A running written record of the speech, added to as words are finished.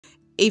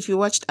if you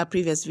watched a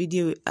previous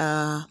video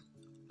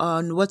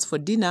on what's for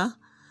dinner,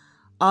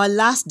 our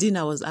last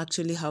dinner was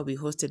actually how we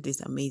hosted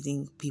these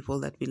amazing people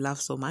that we love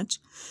so much.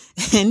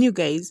 And you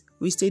guys,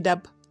 we stayed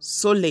up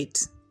so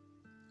late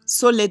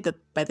that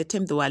by the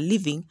time they were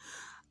leaving,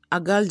 a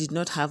girl did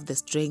not have the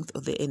strength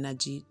or the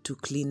energy to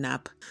clean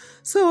up.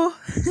 So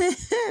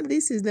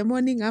this is the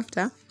morning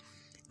after,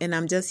 and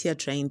I'm just here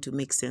trying to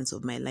make sense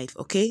of my life.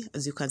 Okay,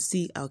 as you can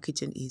see, our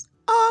kitchen is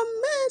a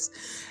mess,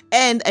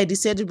 and I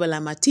decided while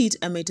I'm at it,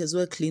 I might as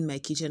well clean my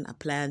kitchen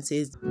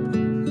appliances.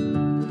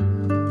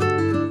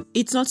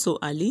 It's not so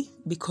early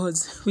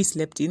because we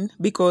slept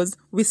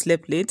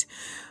late,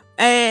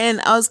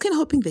 and I was kind of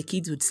hoping the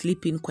kids would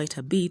sleep in quite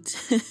a bit.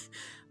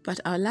 But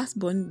our last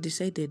born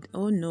decided,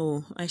 oh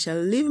no, I shall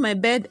leave my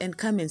bed and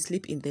come and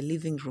sleep in the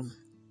living room.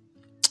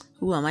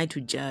 Who am I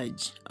to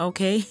judge?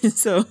 Okay,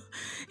 so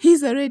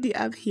he's already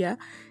up here.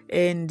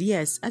 And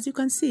yes, as you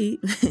can see,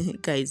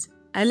 guys,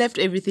 I left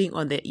everything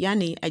on the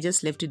yanni. I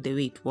just left it the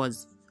way it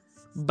was.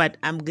 But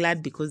I'm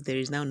glad because there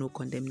is now no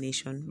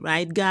condemnation.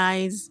 Right,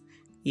 guys?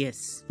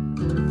 Yes.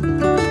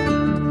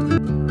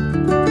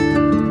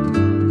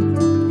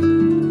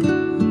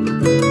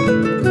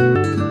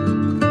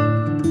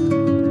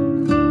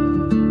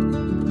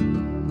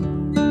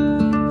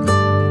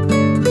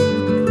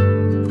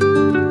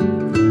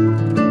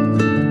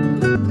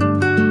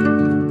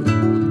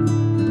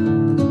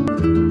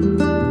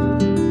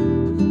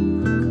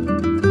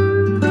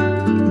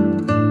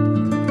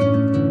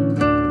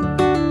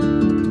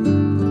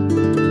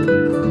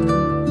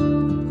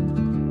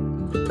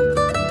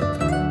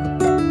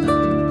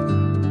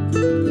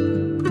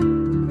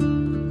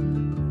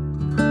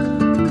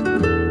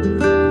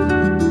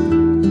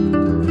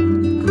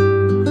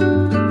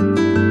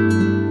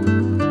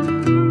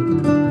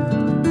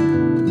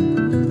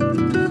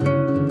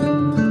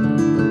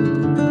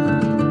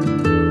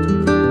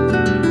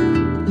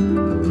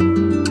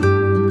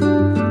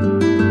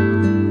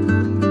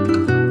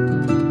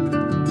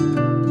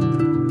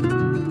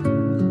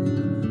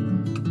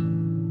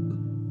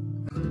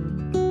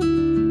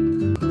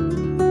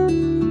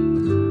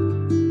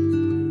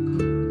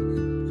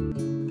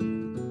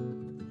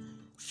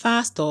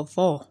 First of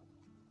all,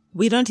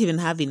 we don't even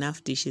have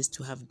enough dishes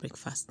to have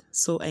breakfast.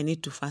 So I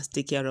need to first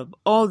take care of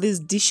all these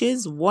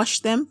dishes, wash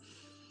them,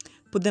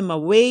 put them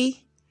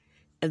away,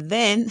 and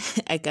then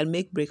I can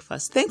make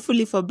breakfast.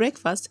 Thankfully for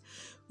breakfast,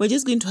 we're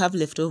just going to have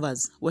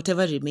leftovers,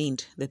 whatever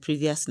remained the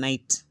previous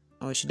night,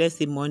 or should I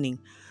say morning,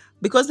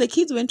 because the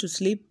kids went to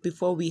sleep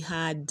before we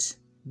had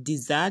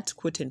dessert,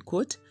 quote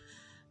unquote.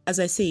 As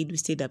I said, we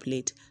stayed up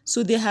late.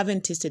 So they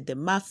haven't tasted the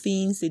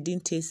muffins. They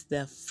didn't taste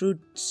the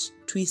fruit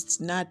twist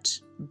nut.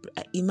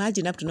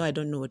 Imagine up to now, I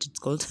don't know what it's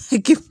called. I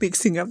keep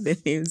mixing up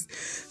the names.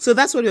 So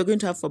that's what we're going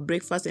to have for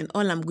breakfast. And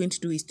all I'm going to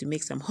do is to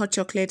make some hot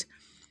chocolate.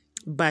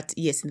 But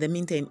yes, in the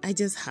meantime, I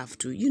just have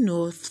to, you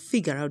know,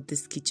 figure out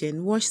this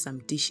kitchen, wash some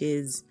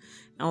dishes,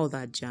 all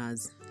that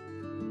jazz.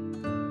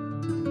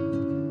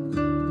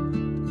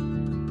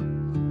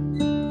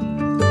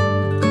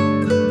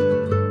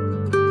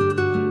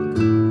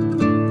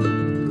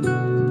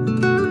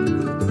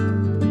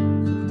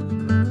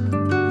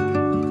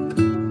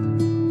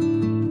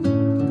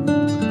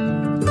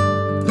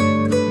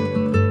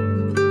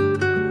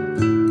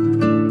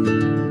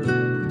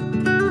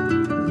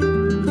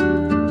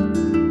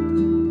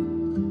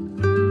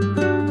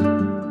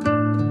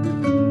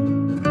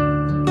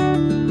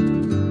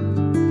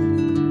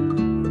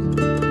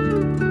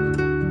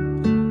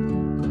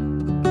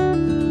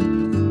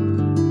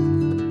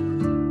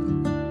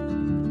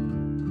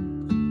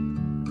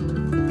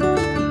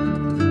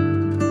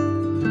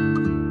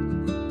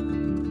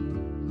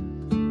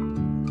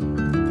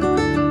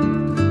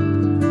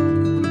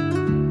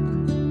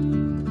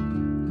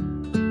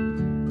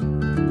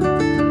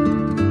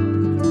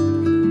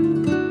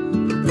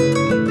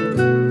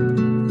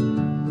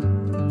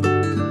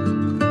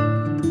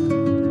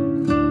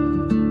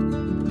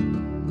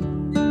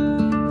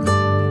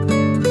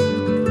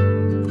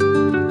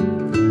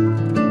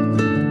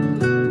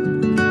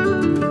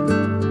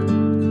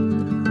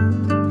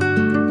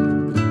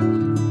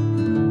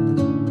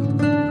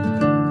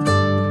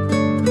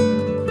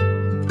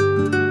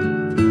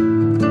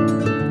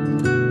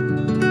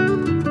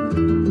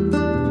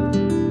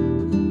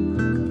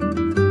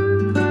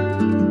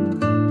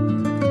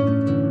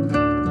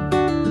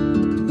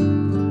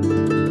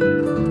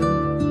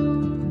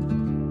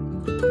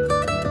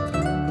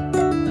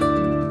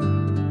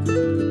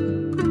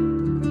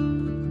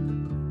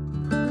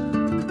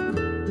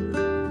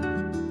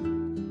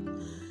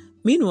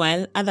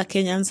 Meanwhile, other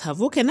Kenyans have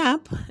woken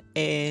up,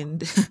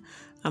 and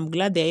I'm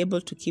glad they're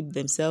able to keep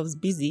themselves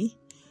busy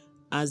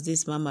as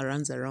this mama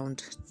runs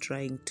around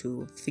trying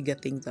to figure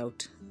things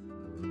out.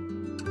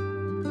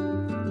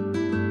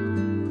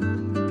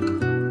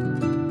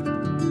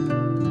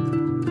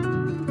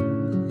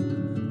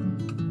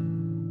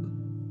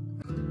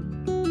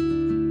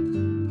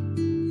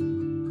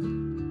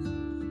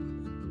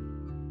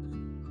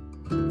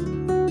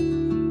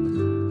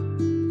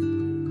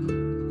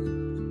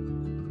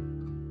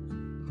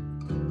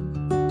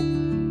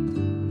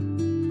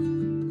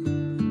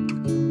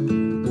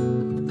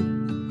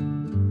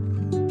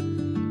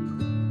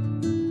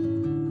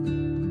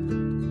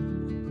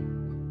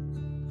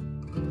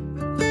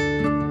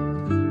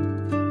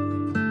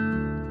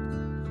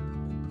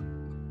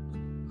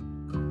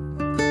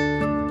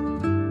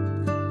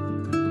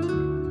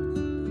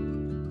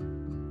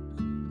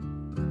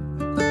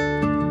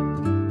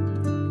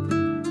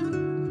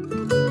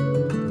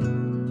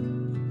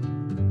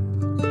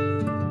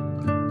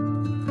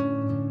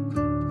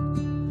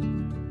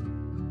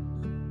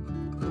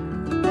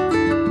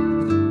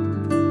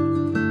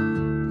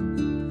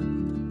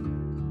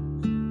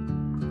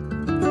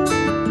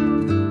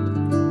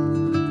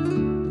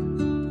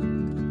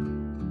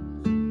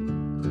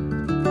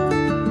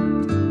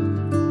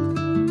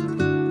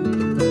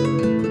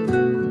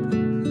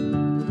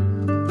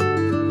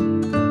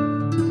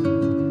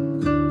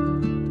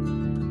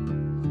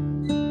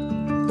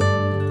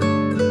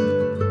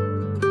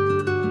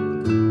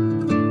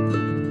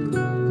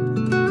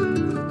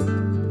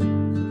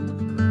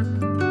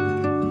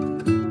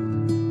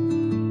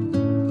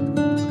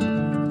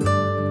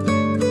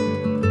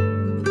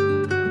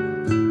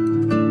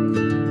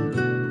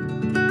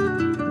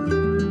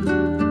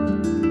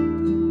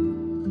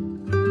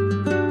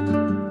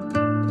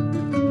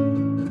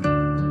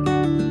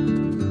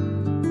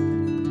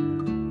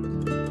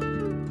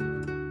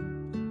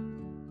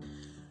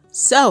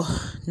 So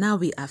now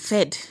we are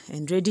fed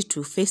and ready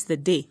to face the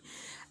day.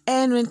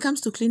 And when it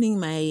comes to cleaning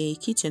my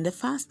kitchen, the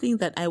first thing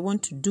that I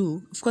want to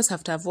do, of course,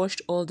 after I've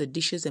washed all the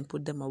dishes and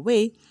put them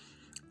away,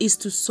 is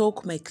to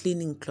soak my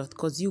cleaning cloth,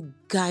 because you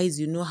guys,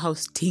 you know how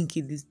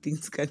stinky these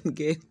things can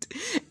get.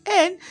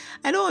 And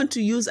I don't want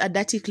to use a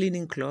dirty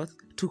cleaning cloth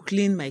to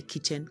clean my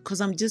kitchen, because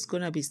I'm just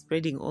going to be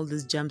spreading all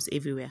these germs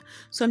everywhere.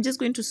 So I'm just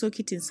going to soak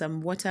it in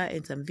some water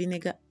and some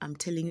vinegar. I'm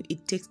telling you,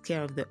 it takes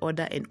care of the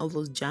odor and all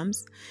those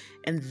germs.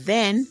 And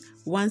then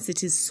once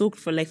it is soaked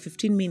for like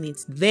 15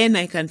 minutes, then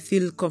I can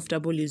feel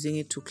comfortable using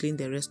it to clean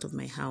the rest of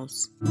my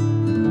house.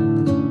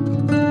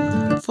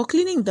 For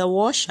cleaning the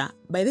washer,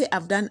 by the way,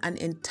 I've done an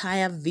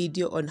entire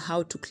video on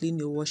how to clean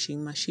your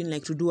washing machine,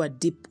 like to do a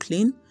deep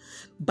clean.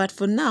 But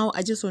for now,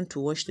 I just want to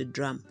wash the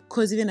drum,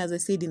 because even as I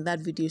said in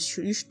that video, you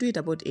should do it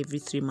about every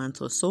 3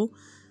 months or so.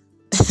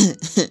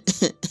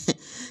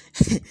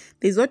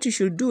 There's what you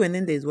should do, and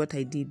then there's what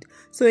I did.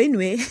 So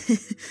anyway,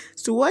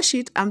 to wash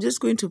it, I'm just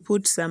going to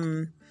put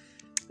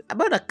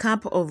about a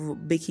cup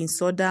of baking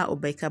soda or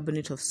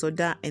bicarbonate of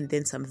soda, and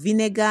then some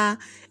vinegar,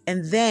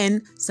 and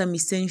then some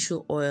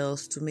essential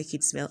oils to make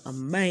it smell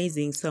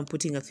amazing. So I'm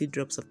putting a few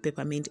drops of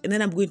peppermint, and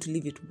then I'm going to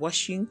leave it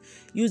washing.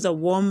 Use a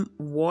warm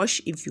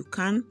wash if you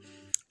can,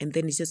 and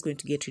then it's just going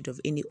to get rid of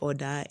any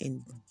odor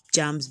and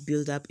germs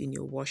build up in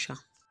your washer.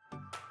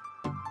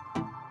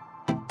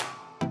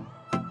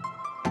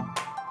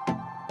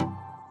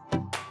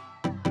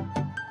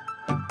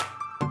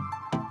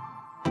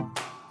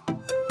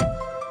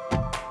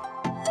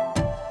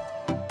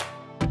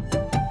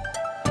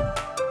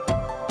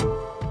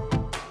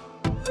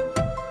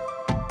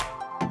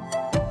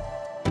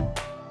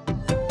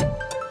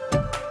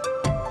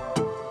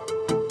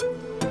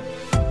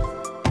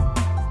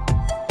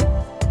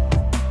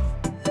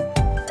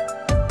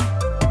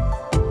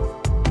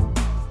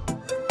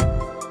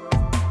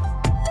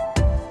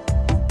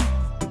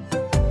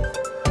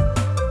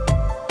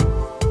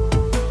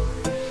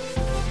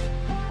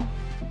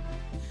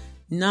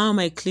 Now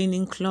my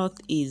cleaning cloth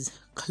is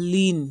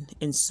clean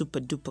and super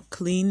duper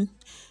clean.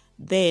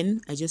 Then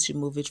I just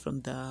remove it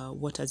from the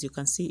water. As you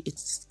can see,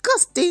 it's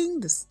disgusting.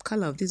 The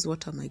color of this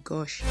water, my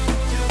gosh.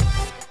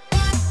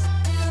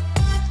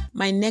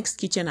 My next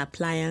kitchen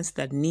appliance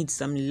that needs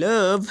some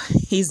love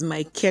is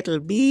my kettle,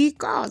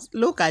 because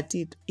look at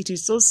it. It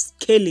is so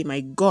scaly,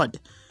 my God.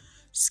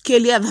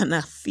 Scalier than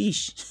a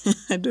fish.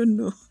 I don't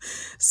know.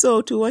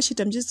 So to wash it,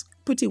 I'm just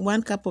putting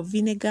 1 cup of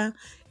vinegar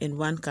and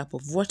 1 cup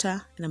of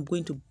water, and I'm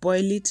going to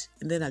boil it,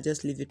 and then I'll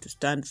just leave it to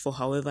stand for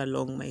however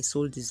long my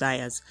soul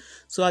desires.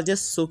 So I'll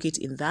just soak it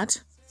in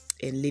that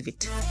and leave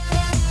it.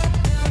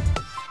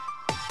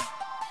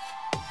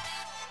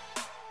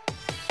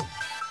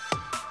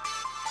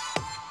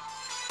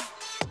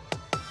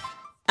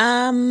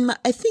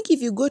 I think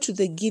if you go to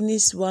the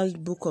Guinness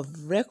World Book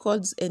of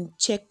Records and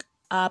check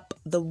up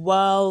the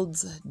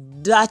world's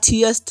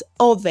dirtiest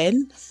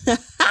oven,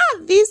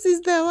 this is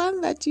the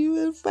one that you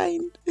will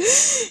find.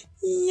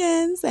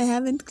 Yes, I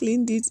haven't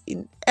cleaned it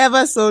in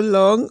ever so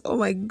long. Oh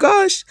my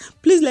gosh.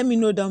 Please let me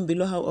know down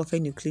below how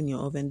often you clean your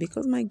oven,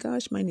 because my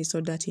gosh, mine is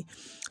so dirty.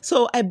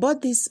 So I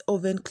bought this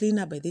oven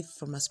cleaner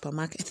from a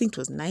supermarket. I think it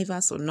was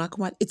Naivas or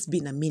Nakmat. It's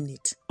been a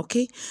minute.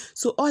 Okay.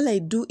 So all I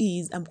do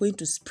is I'm going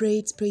to spray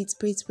it.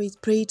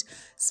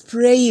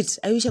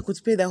 I wish I could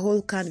spray the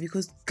whole can,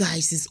 because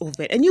guys, this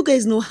oven, and you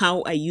guys know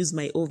how I use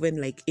my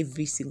oven like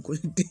every single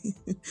day.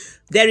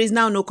 There is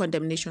now no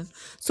condemnation.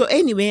 So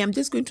anyway, I'm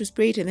just going to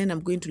spray it, and then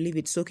I'm going to leave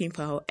it soaking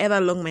for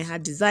however long my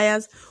heart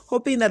desires,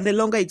 hoping that the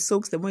longer it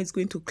soaks, the more it's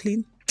going to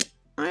clean.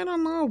 I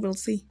don't know, we'll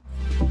see.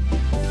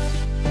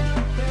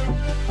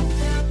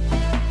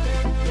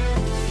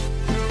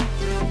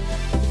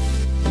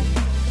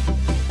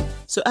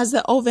 So as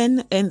the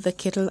oven and the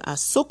kettle are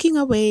soaking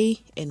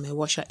away and my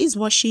washer is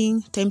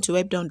washing, time to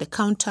wipe down the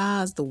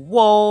counters, the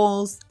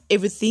walls,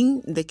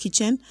 everything in the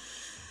kitchen.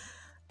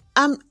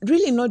 I'm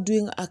really not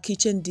doing a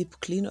kitchen deep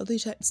clean, although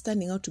it's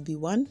turning out to be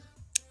one.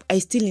 I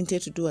still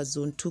intend to do a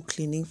zone 2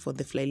 cleaning for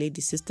the Fly Lady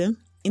system.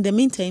 In the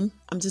meantime,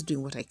 I'm just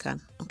doing what I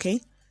can,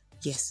 okay?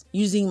 Yes,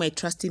 using my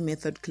trusty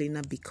method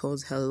cleaner,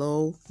 because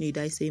hello, need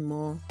I say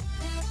more?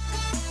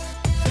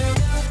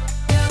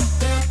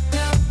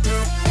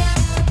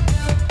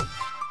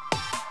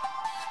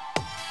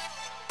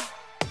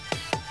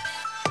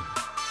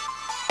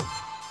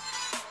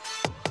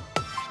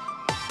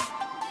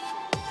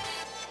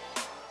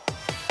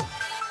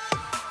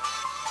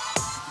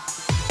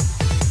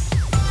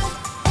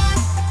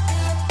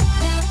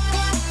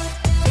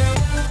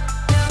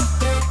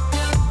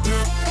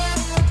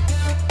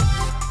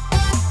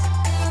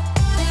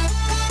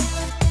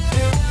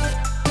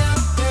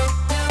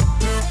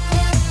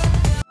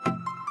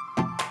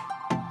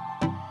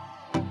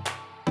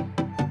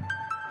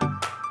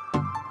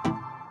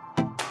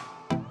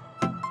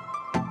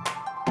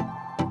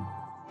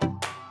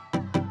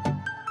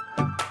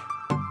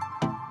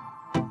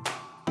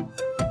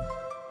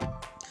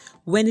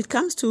 When it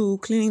comes to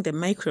cleaning the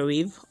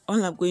microwave,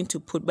 all I'm going to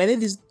put, by the way,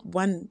 this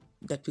one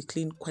that we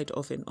clean quite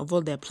often of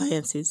all the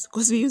appliances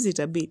because we use it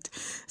a bit.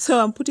 So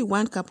I'm putting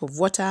 1 cup of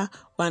water,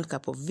 1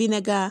 cup of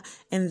vinegar,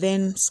 and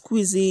then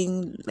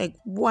squeezing like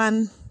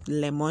 1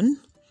 lemon.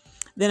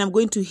 Then I'm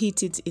going to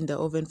heat it in the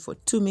oven for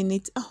 2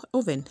 minutes.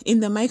 In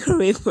the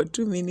microwave for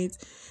 2 minutes.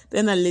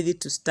 Then I'll leave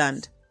it to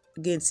stand.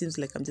 Again, it seems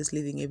like I'm just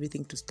leaving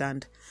everything to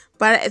stand.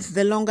 But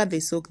the longer they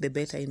soak, the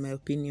better, in my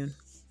opinion.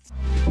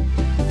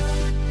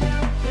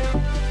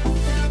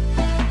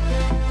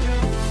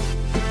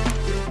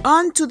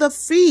 On to the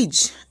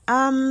fridge.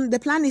 The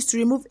plan is to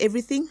remove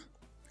everything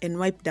and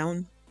wipe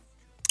down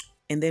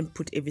and then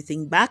put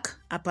everything back,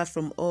 apart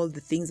from all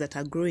the things that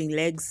are growing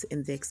legs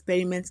and the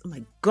experiments. Oh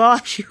my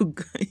gosh, you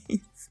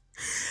guys.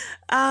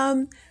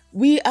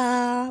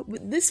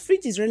 This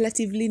fridge is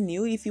relatively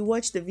new. If you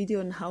watch the video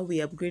on how we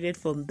upgraded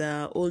from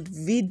the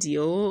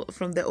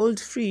old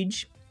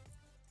fridge,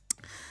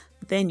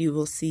 then you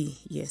will see,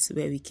 yes,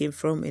 where we came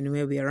from and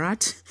where we are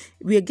at.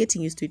 We are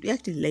getting used to it. We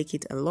actually like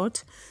it a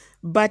lot.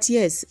 But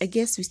yes, I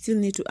guess we still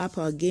need to up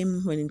our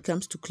game when it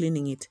comes to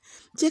cleaning it.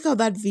 Check out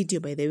that video,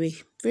 by the way.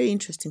 Very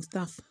interesting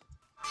stuff.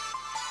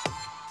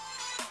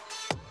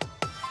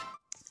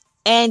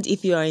 And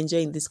if you are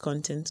enjoying this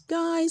content,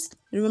 guys,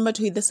 remember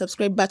to hit the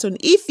subscribe button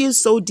if you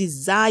so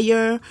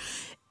desire.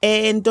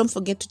 And don't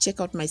forget to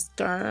check out my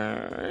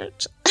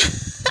skirt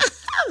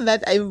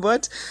that I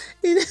bought.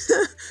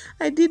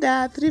 I did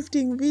a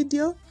thrifting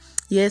video.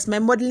 Yes, my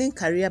modeling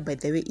career, by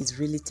the way, is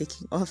really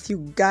taking off,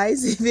 you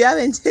guys. If you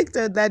haven't checked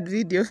out that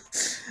video,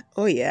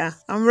 oh yeah,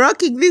 I'm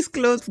rocking these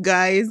clothes,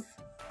 guys.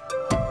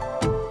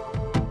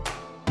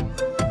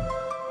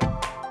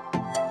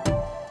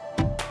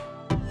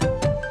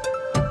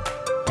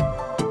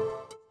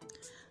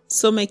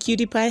 So my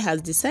cutie pie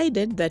has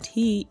decided that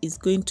he is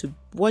going to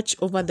watch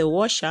over the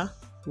washer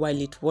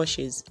while it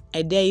washes.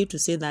 I dare you to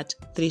say that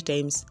 3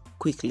 times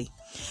quickly.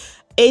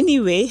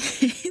 Anyway,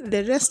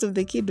 the rest of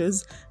the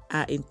kiddos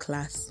are in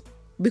class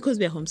because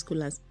we are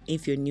homeschoolers.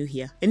 If you're new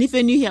here, and if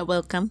you're new here,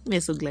 welcome. We're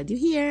so glad you're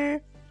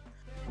here.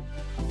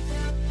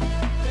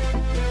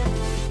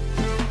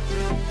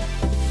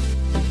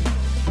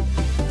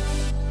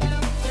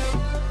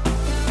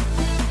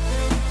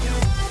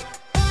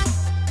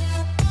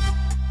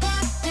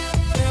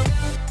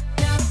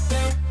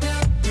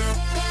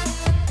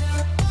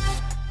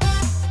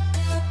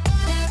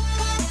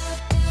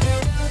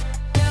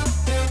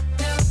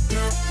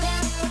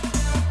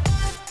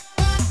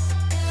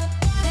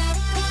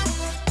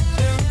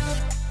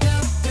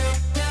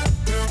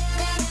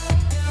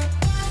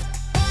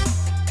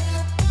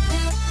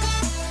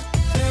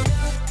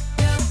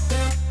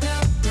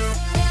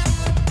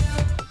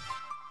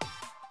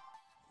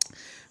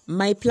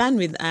 My plan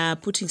with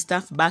putting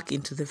stuff back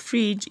into the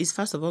fridge is,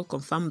 first of all,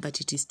 confirm that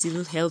it is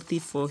still healthy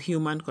for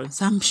human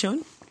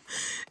consumption.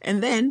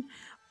 And then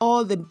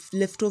all the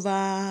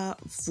leftover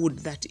food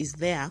that is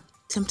there,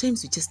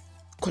 sometimes we just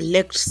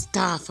collect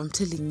stuff. I'm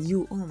telling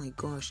you, oh my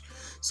gosh.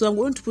 So I'm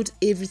going to put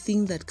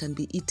everything that can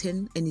be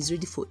eaten and is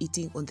ready for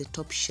eating on the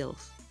top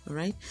shelf. All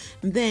right.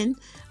 And then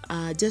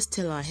just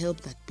tell our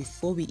help that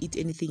before we eat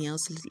anything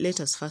else, let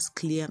us first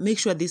make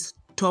sure this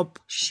top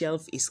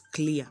shelf is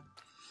clear.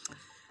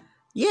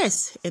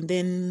 Yes, and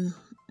then,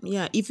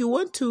 yeah, if you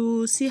want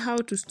to see how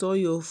to store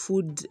your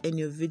food and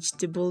your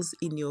vegetables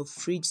in your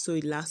fridge so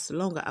it lasts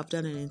longer, I've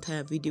done an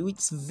entire video, which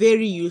is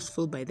very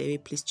useful, by the way.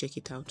 Please check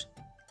it out.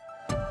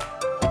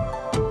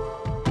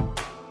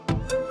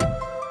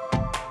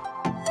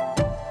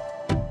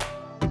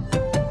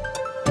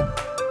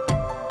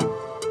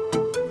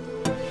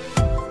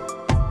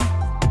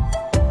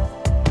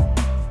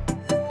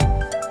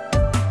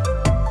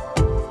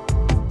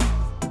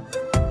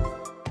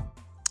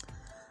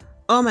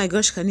 Oh my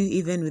gosh, can you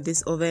even with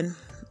this oven?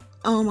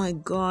 Oh my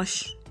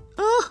gosh.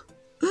 Oh,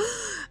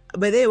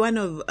 by the way, one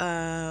of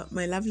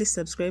my lovely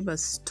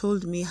subscribers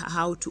told me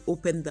how to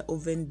open the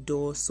oven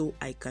door so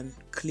I can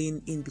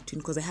clean in between,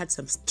 because I had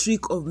some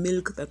streak of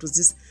milk that was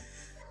just,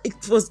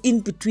 it was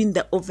in between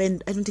the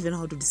oven. I don't even know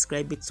how to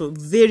describe it. So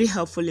very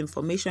helpful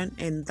information,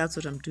 and that's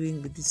what I'm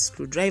doing with this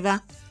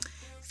screwdriver.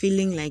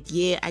 Feeling like,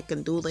 yeah, I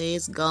can do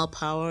this, girl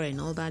power and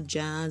all that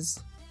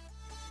jazz.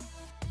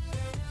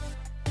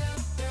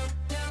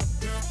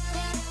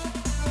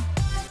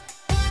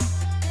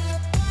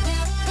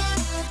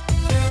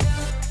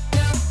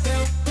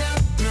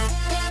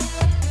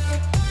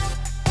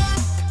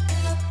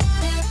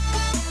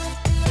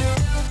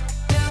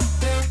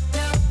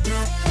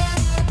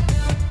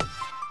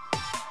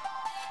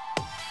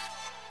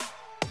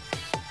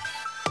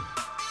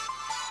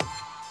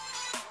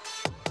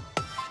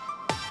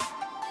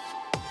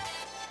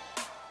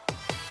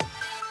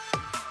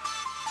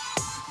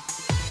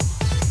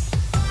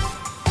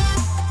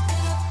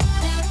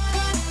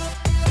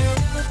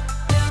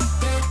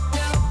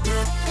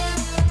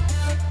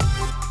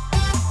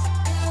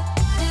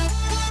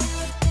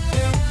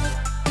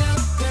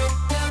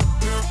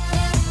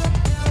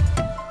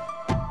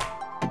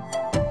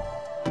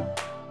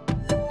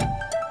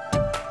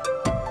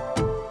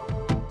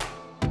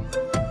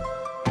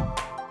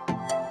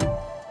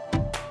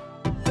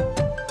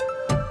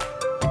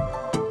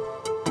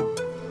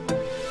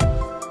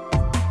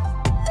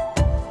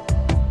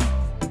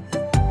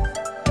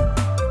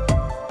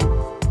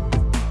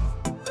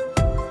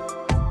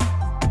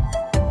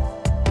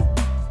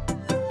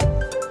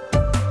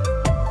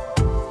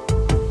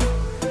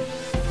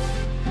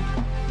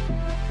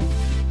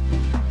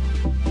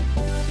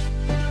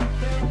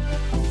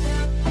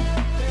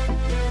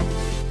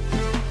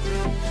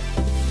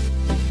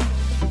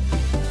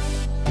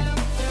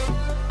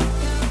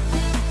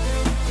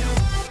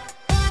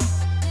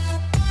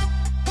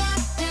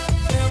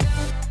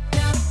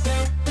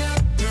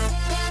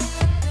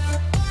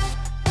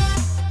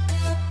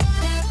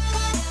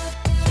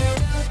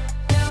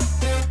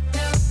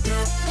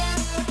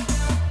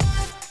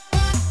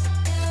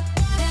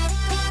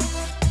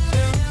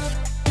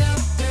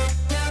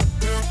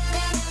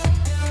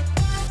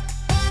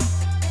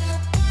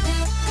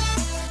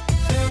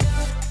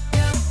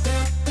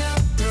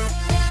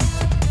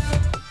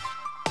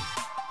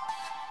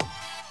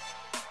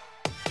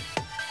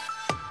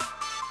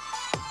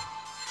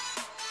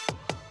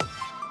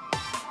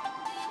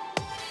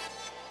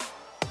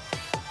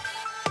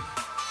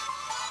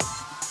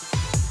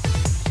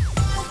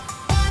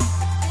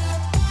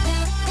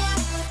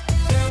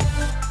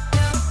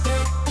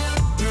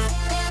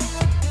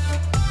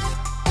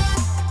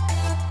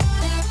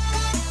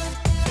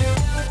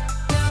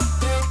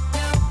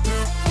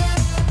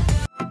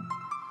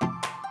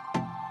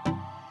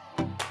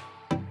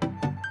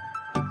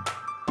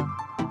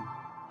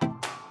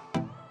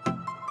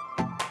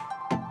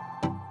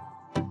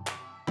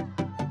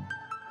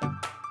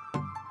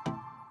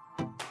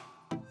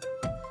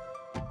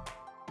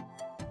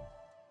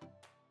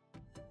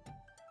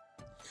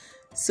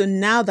 So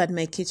now that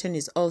my kitchen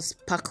is all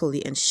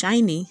sparkly and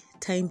shiny,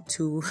 time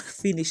to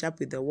finish up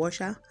with the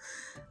washer,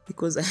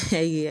 because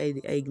I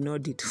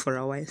ignored it for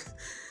a while.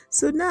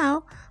 So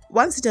now,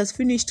 once it has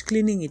finished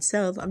cleaning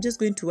itself, I'm just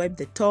going to wipe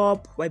the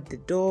top, wipe the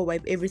door,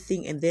 wipe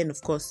everything, and then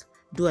of course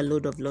do a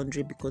load of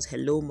laundry, because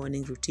hello,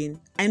 morning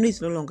routine. I know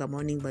it's no longer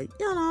morning, but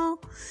you know.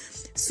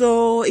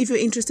 So if you're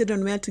interested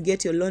on where to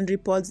get your laundry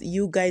pods,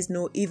 you guys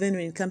know, even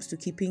when it comes to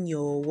keeping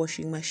your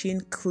washing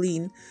machine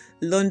clean,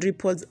 laundry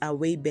pods are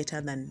way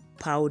better than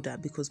powder,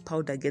 because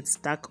powder gets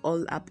stuck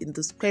all up in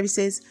those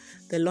crevices.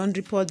 The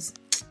laundry pods,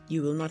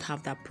 you will not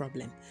have that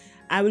problem.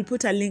 I will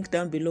put a link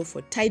down below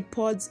for Tide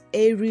Pods,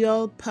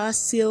 Ariel,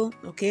 Persil,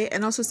 okay,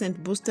 and also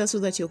scent booster, so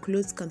that your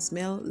clothes can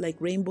smell like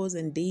rainbows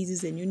and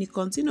daisies and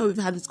unicorns. You know, we've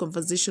had this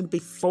conversation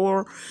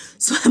before,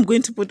 so I'm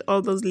going to put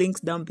all those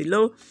links down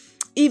below.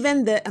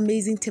 Even the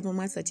amazing table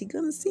mats that you're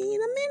gonna see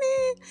in a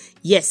minute.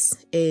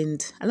 Yes,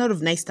 and a lot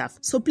of nice stuff.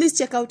 So please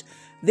check out.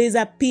 There's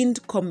a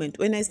pinned comment.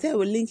 When I say I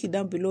will link it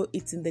down below,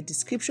 it's in the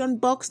description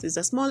box. There's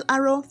a small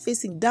arrow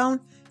facing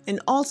down. And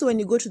also when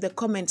you go to the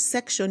comment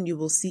section, you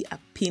will see a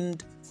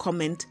pinned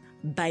comment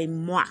by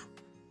moi.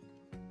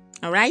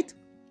 All right?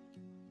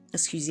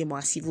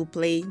 Excusez-moi, s'il vous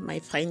plaît. My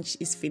French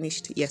is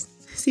finished. Yes.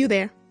 See you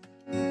there.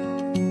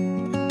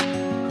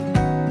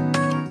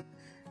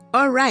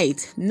 All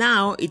right.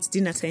 Now it's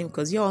dinner time,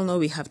 because you all know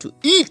we have to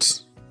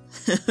eat.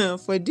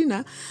 For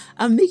dinner,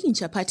 I'm making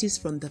chapatis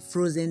from the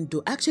frozen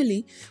dough.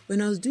 Actually, when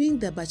I was doing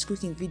the batch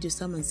cooking video,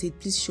 someone said,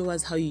 please show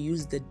us how you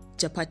use the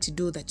chapati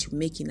dough that you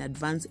make in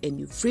advance and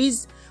you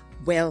freeze.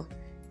 Well,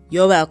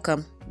 you're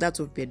welcome.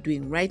 That's what we're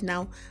doing right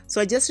now. So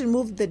I just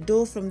removed the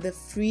dough from the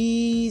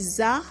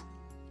freezer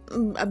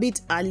a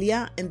bit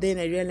earlier, and then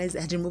I realized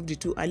I had removed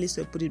it too early,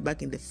 so I put it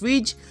back in the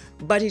fridge.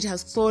 But it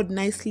has thawed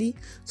nicely,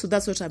 so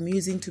that's what I'm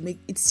using to make.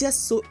 It's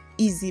just so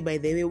easy, by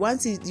the way.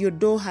 Once your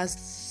dough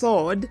has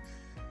thawed,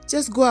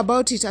 just go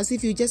about it as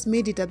if you just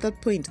made it at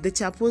that point. The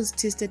chapos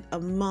tasted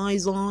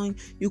amazing.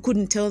 You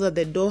couldn't tell that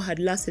the dough had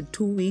lasted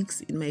 2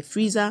 weeks in my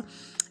freezer.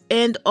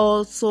 And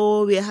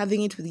also, we are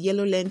having it with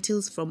yellow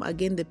lentils from,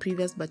 again, the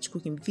previous batch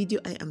cooking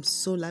video. I am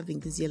so loving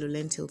these yellow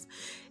lentils.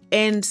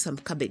 And some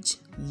cabbage.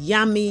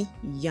 Yummy,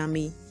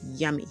 yummy,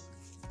 yummy.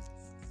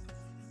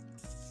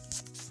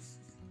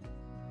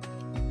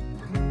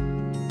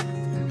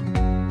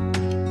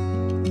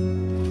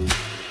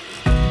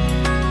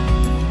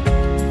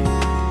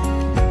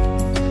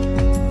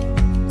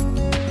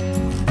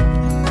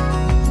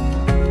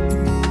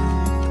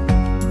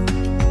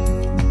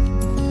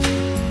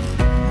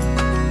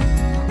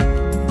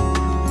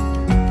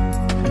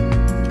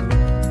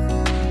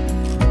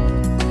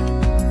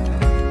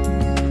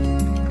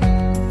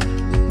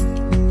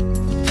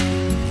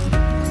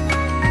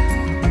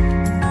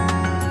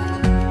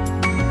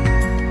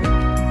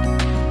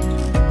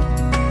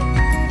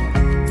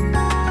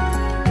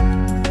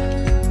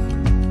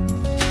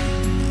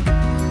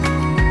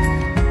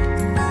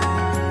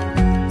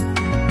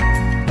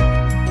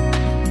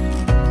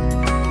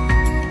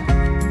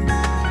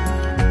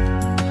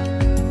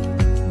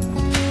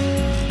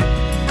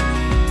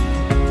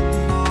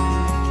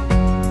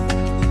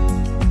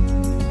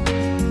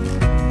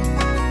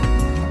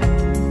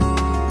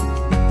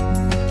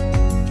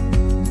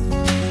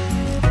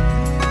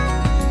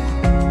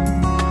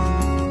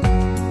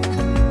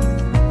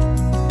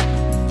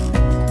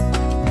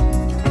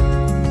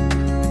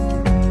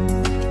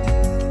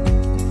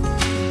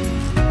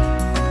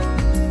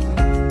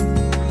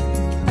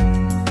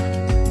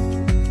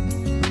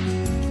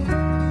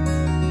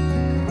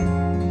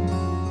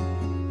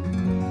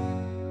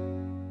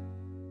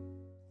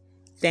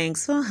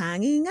 Thanks for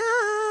hanging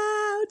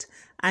out.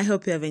 I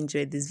hope you have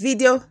enjoyed this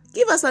video.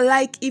 Give us a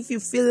like if you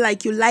feel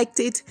like you liked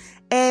it,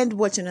 and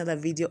watch another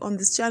video on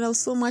this channel.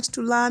 So much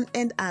to learn,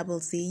 and I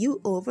will see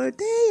you over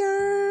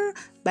there.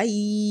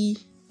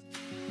 Bye.